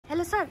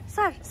hello sir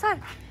sir sir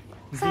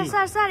sir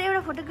sir sir एउटा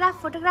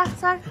photograph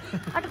sir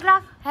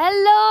autograph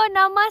hello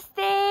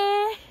नमस्ते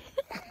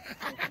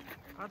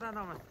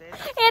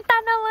यता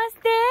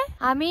नमस्ते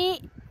हामी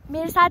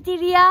मेरो साथी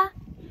रिया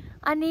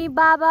अनि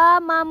बाबा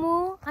मामु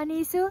अनि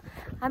इसु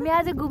हामी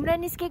आज घुम्न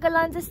निस्केको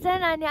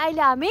लन्चेस्टन अनि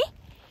अहिले हामी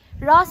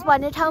रस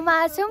भन्ने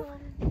ठाउँमा आछौँ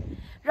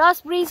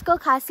रस ब्रिजको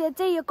खासियत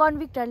चाहिँ यो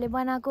कन्भिक्टहरूले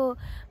बनाएको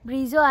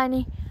ब्रिज हो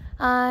अनि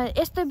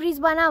यस्तो ब्रिज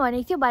बना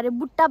भनेको थियो भरे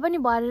बुट्टा पनि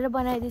भरेर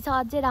बनाइदिएछ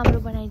अझै राम्रो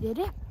बनाइदियो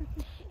रे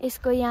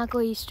यसको यहाँको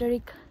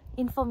हिस्टोरिक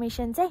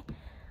इन्फर्मेसन चाहिँ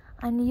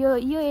अनि यो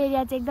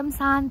एरिया चाहिँ एकदम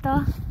शान्त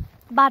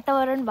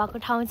वातावरण भएको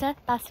ठाउँ छ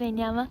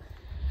तास्मेनियामा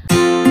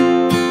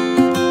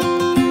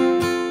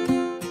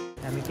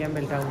हामी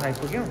क्याम्बेल टाउन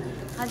आइपुग्यौँ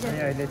अनि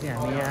अहिले चाहिँ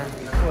हामी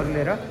यहाँ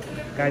ओर्लेर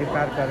गाडी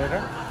पार्क गरेर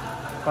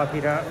कफी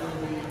र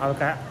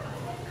हल्का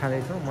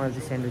खाँदैछौँ म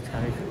चाहिँ स्यान्डविच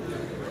खाँदैछु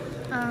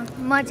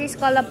म चाहिँ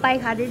स्कलप पाई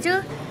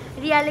खाँदैछु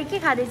रियाले के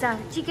खाँदैछ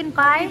चिकन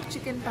पाई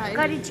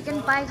करी चिकन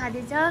पाई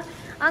खाँदैछ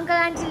अङ्कल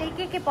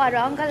आन्टीले के पर्यो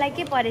अङ्कललाई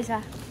के परेछ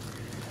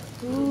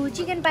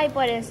चिकन पाई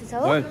परेछ छ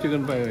हो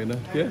चिकन पाई होइन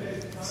के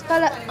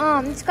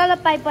स्कलप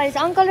पाई परेछ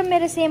अङ्कल र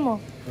मेरो सेम हो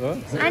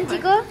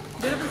आन्टीको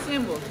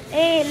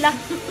ए ल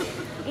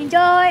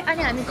इन्जोय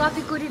अनि हामी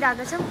कफी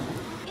कुरिरहेको छौँ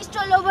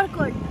स्टल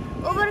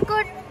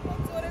ओभरकोट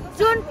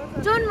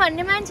जुन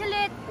भन्ने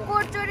मान्छेले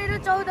कोट चोरेर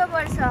 14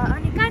 वर्ष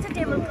अनि कहाँ छ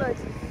टेबल क्लोथ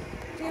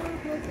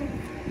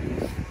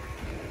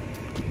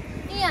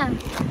यहाँ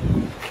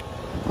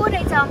को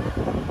रहेछ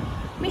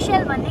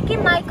मिसेल भन्ने कि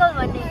माइकल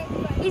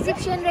भन्ने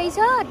इजिप्सियन रहेछ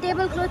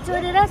टेबल क्लोथ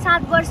चोरेर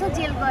 7 वर्ष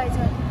जेल गएछ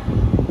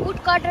वुड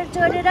कटर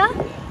चोरेर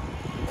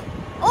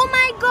ओ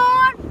my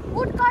God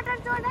would cutter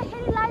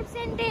चोर्दाखेरि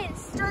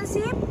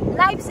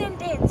life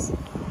sentence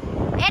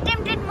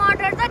एटेम्प्टेड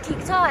murder त ठिक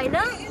छ होइन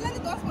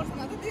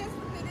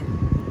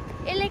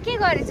यसले के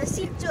गरेछ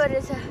सिप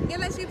चोरेछ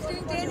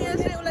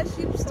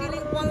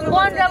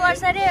 15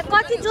 वर्ष रे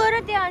कति चोर्यो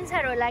त्यो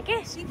अनुसार होला के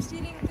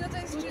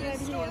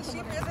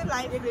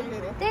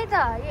त्यही त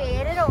यो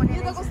हेरेर हुने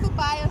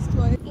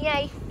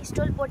यहाँ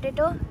स्टोल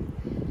पोटेटो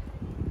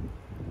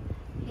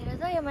हेर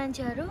त यो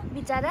मान्छेहरू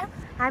बिचारा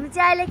हामी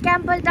चाहिँ अहिले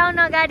क्याम्पल टाउन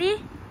अगाडि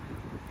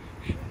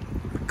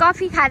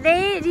कफी खाँदै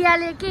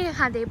रियाले के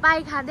खाँदै पाई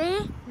खाँदै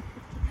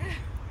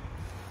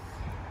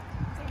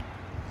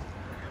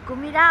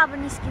घुमेर अब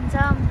निस्किन्छ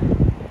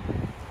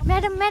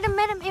मैडम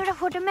एउटा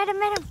फोटो मैडम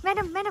एउटा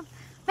photo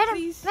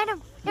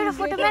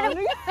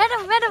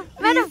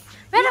madam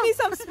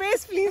some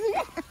space please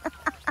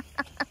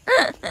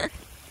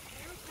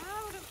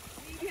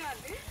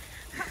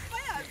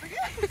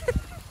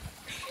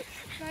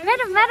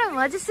madam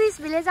हजुर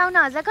स्विस भिलेज आउन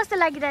हजुर कस्तो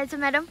लागिरहेछ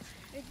मैडम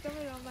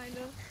एकदमै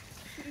रमाइलो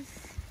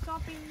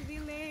शपिङ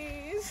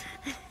भिलेज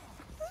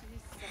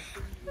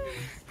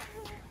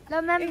ल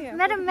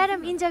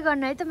मैडम इन्जोय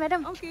गर्नु है त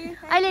मैडम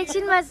अहिले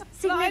एकछिनमा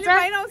सिग्नेचर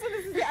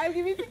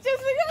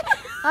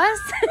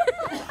हस्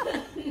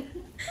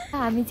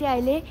हामी चाहिँ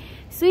अहिले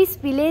स्विस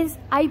भिलेज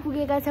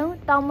आइपुगेका छौँ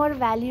टमर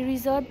भ्याली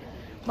रिजोर्ट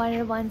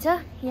भनेर भन्छ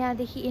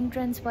यहाँदेखि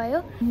इन्ट्रेन्स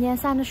भयो यहाँ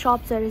सानो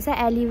सप्सहरू छ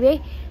एलिवे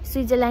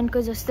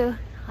स्विजरल्यान्डको जस्तो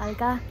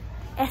हल्का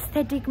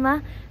एस्थेटिकमा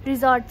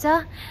रिजोर्ट छ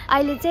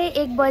अहिले चाहिँ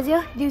 1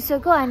 बज्यो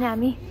दिउँसोको अनि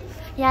हामी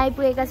यहाँ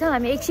आइपुगेका छौँ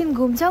हामी एकछिन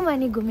घुम्छौँ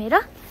अनि घुमेर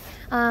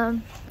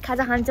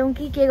खाजा खान्छौँ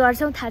कि के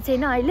गर्छौँ थाहा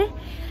छैन अहिले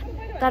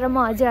तर म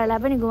हजुरहरूलाई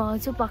पनि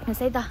घुमाउँछु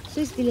पक्नुहोस् है त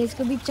स्विस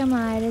भिलेजको बिचमा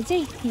आएर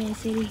चाहिँ यहाँ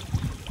यसरी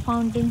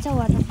फाउन्टेन छ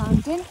वाटर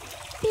फाउन्टेन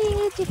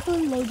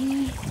ब्युटिफुल लेडी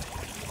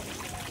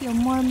यो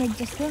मर्मेड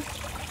जस्तो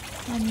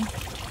अनि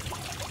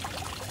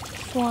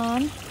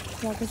स्वान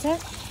भएको छ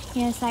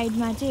यहाँ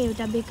साइडमा चाहिँ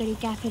एउटा बेकरी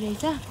क्याफे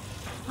रहेछ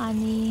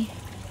अनि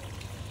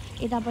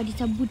यतापट्टि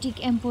छ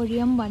बुटिक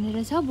एम्पोरियम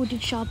भनेर छ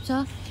बुटिक सप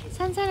छ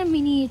सानो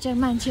मिनिएचर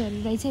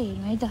मान्छेहरू रहेछ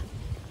हेर्नु है त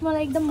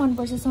मलाई एकदम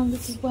मनपर्छ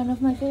Sandeep is one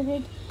of my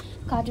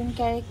favourite cartoon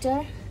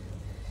character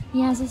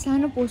यहाँ चाहिँ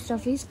सानो पोस्ट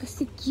अफिस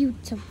कस्तो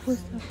क्युट छ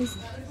पोस्ट अफिस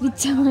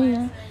बिचमा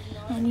यहाँ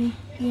अनि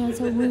यहाँ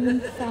छ वुमेन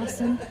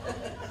फ्यासन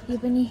यो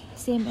पनि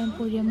सेम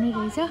एम्पोरियम नै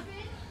रहेछ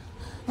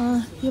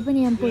यो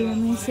पनि एम्पोरियम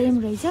नै सेम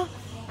रहेछ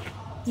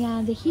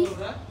यहाँदेखि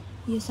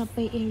यो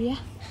सबै एरिया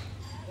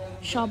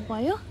सप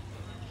भयो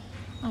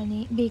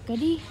अनि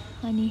बेकरी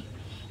अनि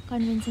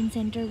कन्भेन्सन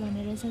सेन्टर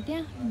भनेर छ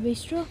त्यहाँ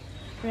बिस्ट्रो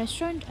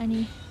रेस्टुरेन्ट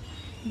अनि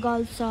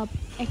गल्फ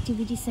सप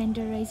एक्टिभिटी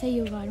सेन्टर रहेछ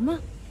यो घरमा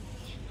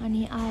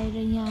अनि आएर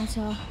यहाँ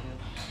छ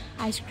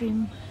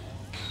आइसक्रिम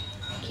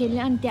खेल्ने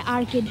अनि त्यहाँ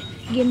आर्केड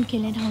गेम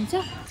खेल्ने ठाउँ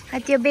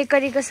छ त्यो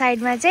बेकरीको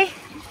साइडमा चाहिँ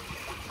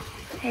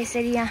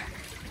यसरी यहाँ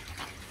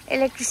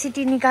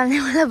इलेक्ट्रिसिटी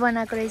निकाल्नेवाला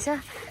बनाएको रहेछ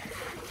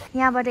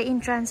यहाँबाट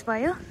इन्ट्रान्स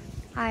भयो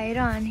आएर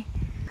अनि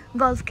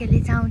गल्फ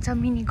खेल्ने ठाउँ छ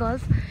मिनी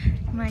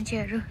गल्फ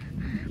मान्छेहरू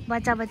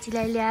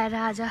बच्चाबच्चीलाई ल्याएर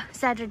आज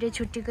स्याटरडे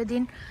छुट्टीको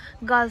दिन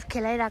गल्फ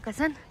खेलाइरहेका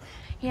छन्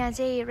यहाँ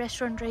चाहिँ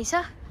रेस्टुरेन्ट रहेछ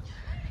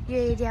यो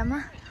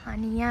एरियामा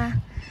अनि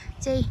यहाँ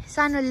चाहिँ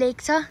सानो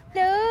लेक छ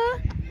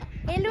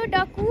हेलो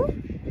डकु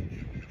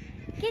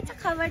के छ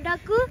खबर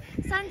डकु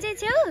सन्चै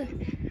छौ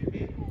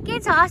के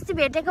छ अस्ति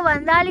भेटेको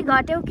भन्दा अलिक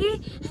घट्यौ कि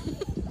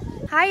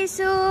हाई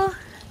सु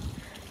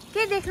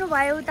के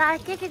देख्नुभयो उता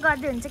के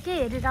गर्दै हुन्छ के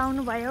हेरेर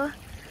आउनुभयो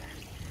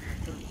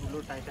ठुलो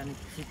टाइटानिक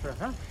सिप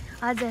छ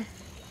हजुर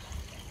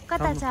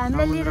कता छ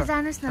हामीले लिएर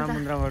जानुस् न त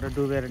समुद्रबाट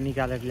डुबेर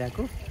निकालेर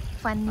ल्याएको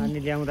फन्नी अनि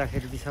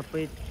ल्याउँदाखेरि चाहिँ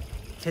सबै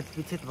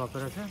छेदपिछेद भएको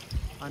रहेछ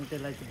अनि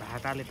त्यसलाई चाहिँ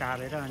भाटाले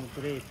टालेर अनि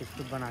पुरै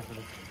त्यस्तो बनाएको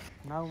रहेछ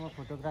नाउमा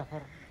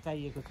फोटोग्राफर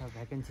चाहिएको छ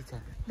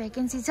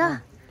भ्याकेन्सी छ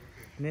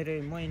मेरो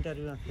म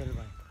इन्टरभ्यूमा फेल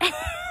भएँ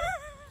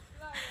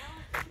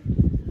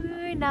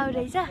नाउ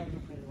रहेछ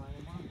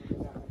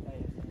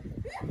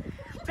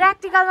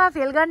प्र्याक्टिकलमा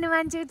फेल गर्ने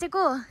मान्छे चाहिँ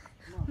को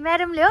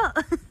म्याडमले हो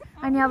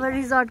अनि अब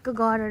रिजोर्टको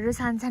घरहरू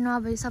सानसानो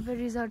अब सबै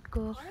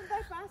रिजोर्टको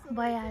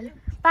भइहाल्यो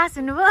पास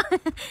हुनुभयो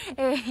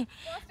ए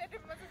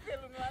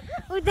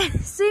उता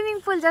स्विमिङ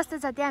पुल जस्तो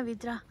छ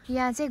त्यहाँभित्र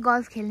यहाँ चाहिँ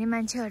गल्फ खेल्ने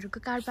मान्छेहरूको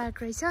कार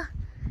पार्क रहेछ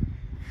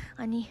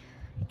अनि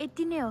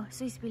यति नै हो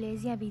स्विस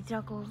भिलेज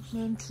यहाँभित्रको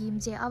मेन थिम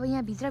चाहिँ अब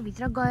यहाँ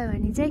भित्र गयो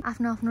भने चाहिँ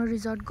आफ्नो आफ्नो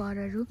रिजोर्ट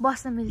घरहरू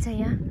बस्न मिल्छ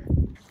यहाँ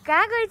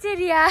कहाँ गयो चाहिँ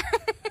रिया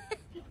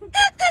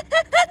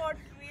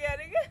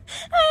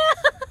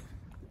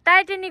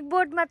टाइटेनिक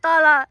बोटमा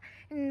तल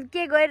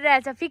के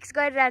गरिरहेछ फिक्स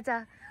गरिरहेछ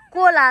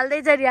कोल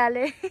हाल्दैछ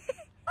रियाले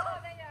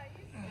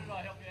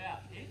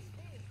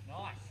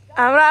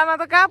हाम्रो आमा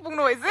त कहाँ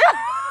पुग्नु भएछ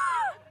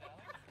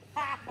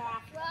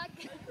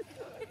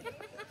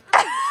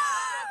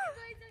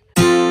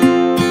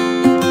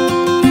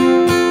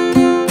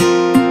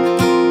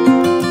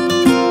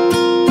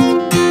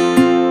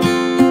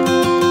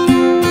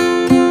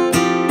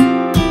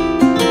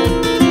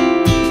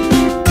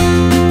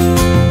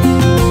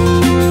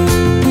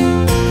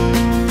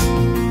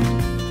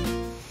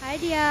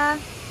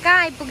कहाँ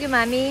आइपुग्यौँ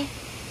हामी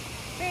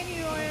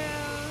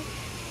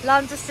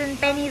लन्चेस्टन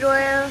पेनी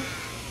रोयल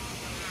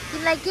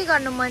तिमीलाई के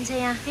गर्नु मन छ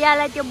यहाँ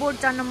रियालाई त्यो बोट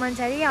चढ्न मन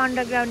छ अरे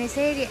अन्डरग्राउन्ड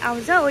यसरी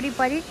आउँछ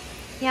वरिपरि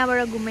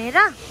यहाँबाट घुमेर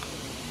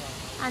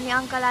अनि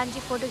अङ्कल आन्टी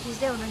फोटो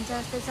खिच्दै हुनुहुन्छ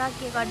जस्तो छ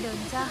के गर्दै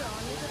हुन्छ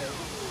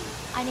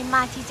अनि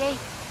माथि चाहिँ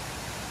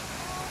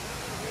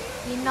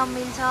हिँड्न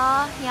मिल्छ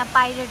यहाँ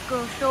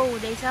पाइरेटको सो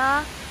हुँदैछ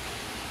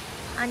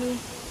अनि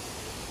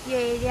यो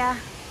एरिया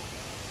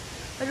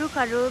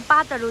रुखहरू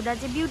पातहरू हुँदा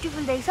चाहिँ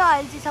ब्युटिफुल देख्छ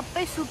अहिले चाहिँ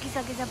सबै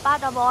सुकिसकेछ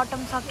पात अब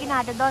अटम सकिन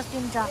आँट्यो 10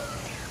 दिन छ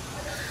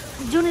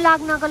जुन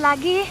लाग्नको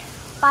लागि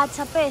पात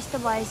सबै यस्तो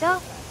भएछ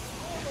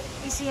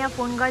यसो यहाँ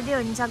फोन गर्दै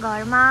हुन्छ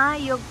घरमा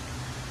यो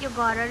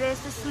घरहरू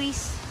यस्तो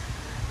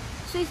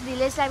स्विस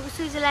भिलेज टाइपको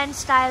स्विजरल्यान्ड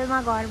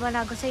स्टाइलमा घर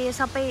बनाएको छ यो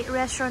सबै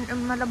रेस्टुरेन्ट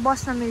मतलब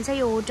बस्न मिल्छ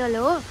यो होटल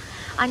हो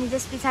अनि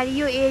त्यस पछाडि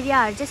यो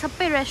एरियाहरू चाहिँ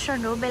सबै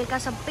रेस्टुरेन्ट हो बेलुका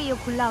सबै यो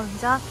खुल्ला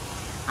हुन्छ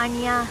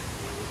अनि यहाँ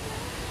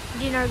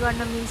डिनर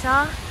गर्न मिल्छ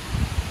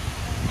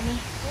अनि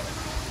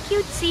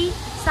क्युटसी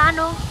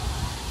सानो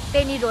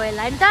पेनी रोयल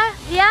होइन त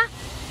रिया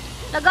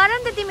ल गर नि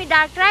त तिमी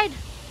dark ride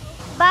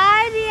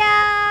by Riya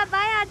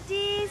by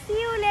आजी C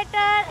you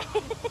later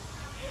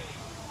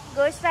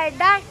ghost ride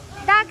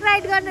dark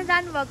ride गर्न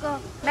जानुभएको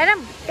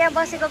म्याडम त्यहाँ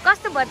बसेको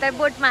कस्तो भयो त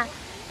बोटमा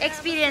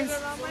एक्सपिरियन्स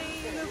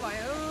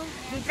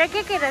भित्र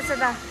के रहेछ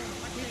त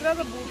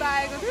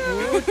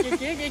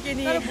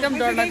एकदम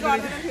डर लाग्यो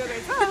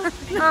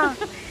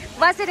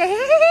बसेर हे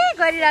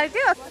गरिरहेको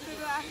थियो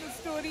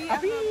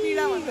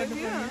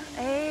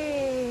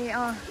ए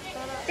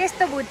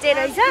त्यस्तो भुत चाहिँ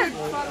रहेछ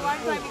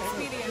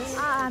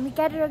हामी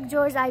क्याटरेक्ट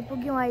जर्ज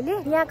आइपुग्यौँ अहिले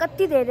यहाँ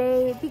कति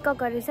धेरै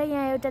पिककहरू छ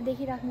यहाँ एउटा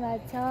देखिराख्नु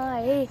भएको छ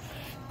है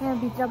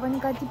यहाँभित्र पनि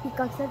कति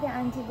पिकक छ त्यहाँ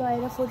आन्टी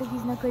गएर फोटो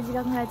खिच्न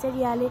खोजिराख्नु भएको छ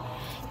रियाले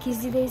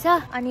खिचिदिँदैछ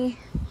अनि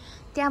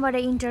त्यहाँबाट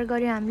इन्टर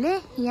गऱ्यौँ हामीले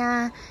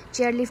यहाँ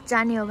चेयर लिफ्ट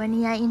जाने हो भने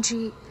यहाँ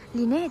इन्ट्री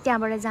लिने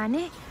त्यहाँबाट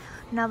जाने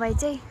नभए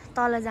चाहिँ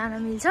तल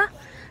जान मिल्छ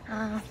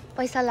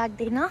पैसा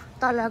लाग्दैन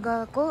तल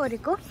गएको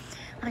ओरेको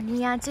अनि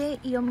यहाँ चाहिँ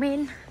यो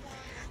मेन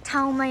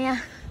ठाउँमा यहाँ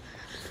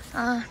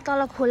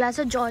तल खोला छ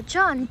जज छ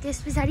अनि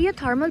त्यस पछाडि यो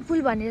थर्मल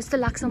पुल भन्ने जस्तो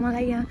लाग्छ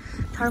मलाई यहाँ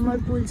थर्मल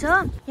पुल छ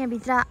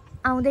यहाँभित्र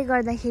आउँदै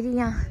गर्दाखेरि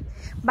यहाँ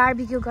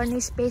बार्बिक्यू गर्ने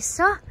स्पेस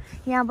छ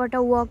यहाँबाट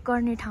वक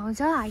गर्ने ठाउँ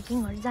छ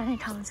हाइकिङहरू जाने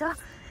ठाउँ छ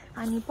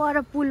अनि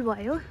पर पुल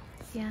भयो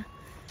यहाँ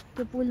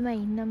त्यो पुलमा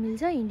हिँड्न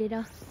मिल्छ हिँडेर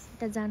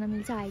यता जान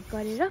मिल्छ हाइक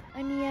गरेर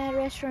अनि यहाँ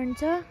रेस्टुरेन्ट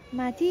छ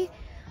माथि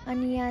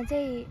अनि यहाँ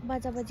चाहिँ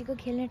बच्चाबच्चीको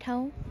खेल्ने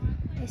ठाउँ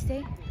यस्तै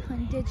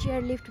अनि त्यो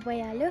चेयर लिफ्ट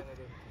भइहाल्यो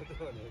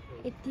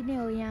यति नै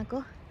हो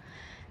यहाँको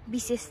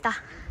विशेषता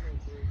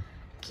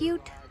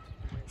क्युट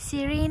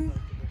सेरेन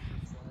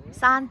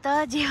शान्त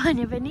जे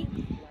भने पनि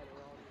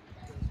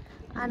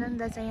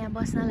आनन्द छ यहाँ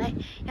बस्नलाई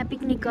यहाँ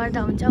पिकनिक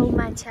गर्दा हुन्छ ऊ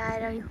मान्छे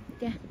आएर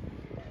त्यहाँ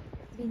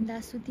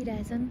बिन्दास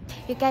सुतिरहेछन्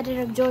यो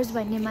क्याटरेक्ट जर्ज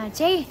भन्नेमा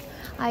चाहिँ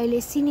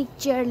अहिले सिनिक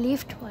चेयर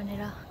लिफ्ट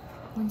भनेर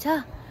हुन्छ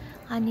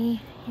अनि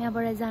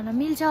यहाँबाट जान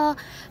मिल्छ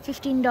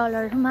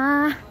 $15 मा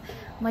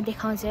म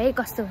देखाउँछु है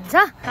कस्तो हुन्छ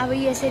अब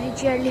यसरी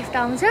चेयर लिफ्ट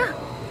आउँछ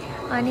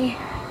अनि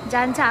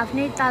जान्छ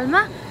आफ्नै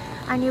तालमा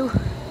अनि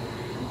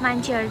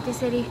मान्छेहरू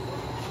त्यसरी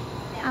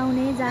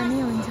आउने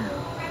जाने हुन्छ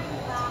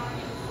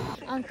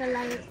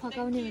अङ्कललाई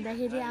फकाउने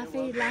हुँदाखेरि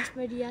आफै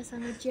लास्टमा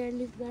रियासँग चेयर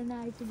लिफ्ट गर्न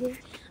आइपुगे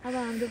अब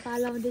हाम्रो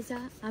पालो आउँदैछ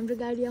हाम्रो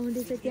गाडी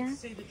आउँदैछ त्यहाँ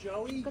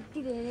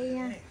कति धेरै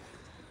यहाँ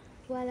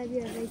वाला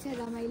भ्यूहरू रहेछ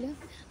रमाइलो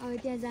अब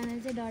त्यहाँ जान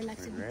चाहिँ डर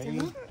लाग्छ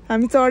बिचमा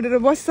हामी चढेर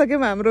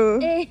बसिसक्यौँ हाम्रो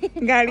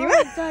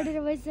गाडीमा चढेर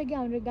बसिसक्यो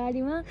हाम्रो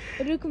गाडीमा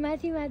रुख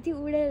माथि माथि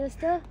उडे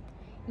जस्तो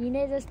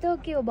हिँडे जस्तो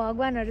के हो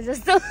भगवानहरू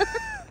जस्तो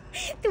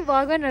त्यो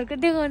भगवानहरूको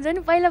देखाउँछ नि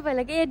पहिला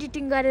पहिलाको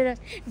एडिटिङ गरेर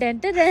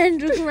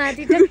ढ्यान्ट रुख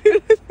माथि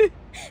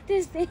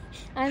त्यस्तै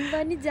हामी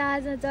पनि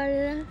जहाजमा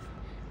चढेर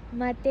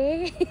माते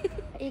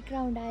एक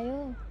राउन्ड आयो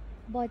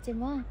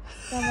बचेमा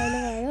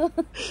रमाइलो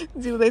भयो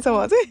जिउँदैछ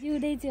म चाहिँ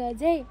जिउँदैछु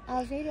अझै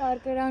अब फेरि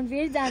अर्को राउन्ड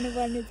फेरि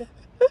जानुपर्ने छ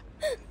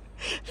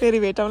फेरि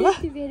भेटौँ ल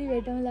फेरि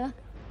भेटौँ ल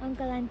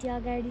अङ्कल आन्टी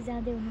अगाडि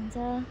जाँदै हुनुहुन्छ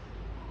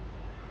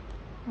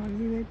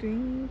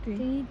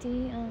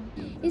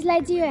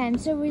यसलाई चाहिँ यो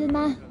ह्यामस्टर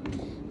विलमा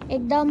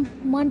एकदम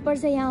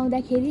मनपर्छ यहाँ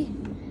आउँदाखेरि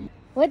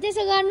हो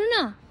त्यसो गर्नु न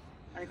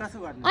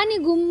अनि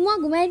म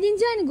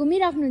घुमाइदिन्छु अनि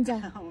घुमिराख्नुहुन्छ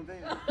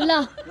ल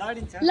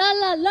ल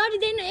ल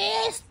लडिँदैन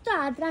यस्तो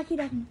हात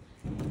राखिराख्नु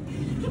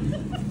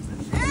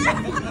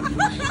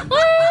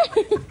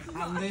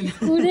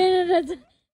हुँदैन रहेछ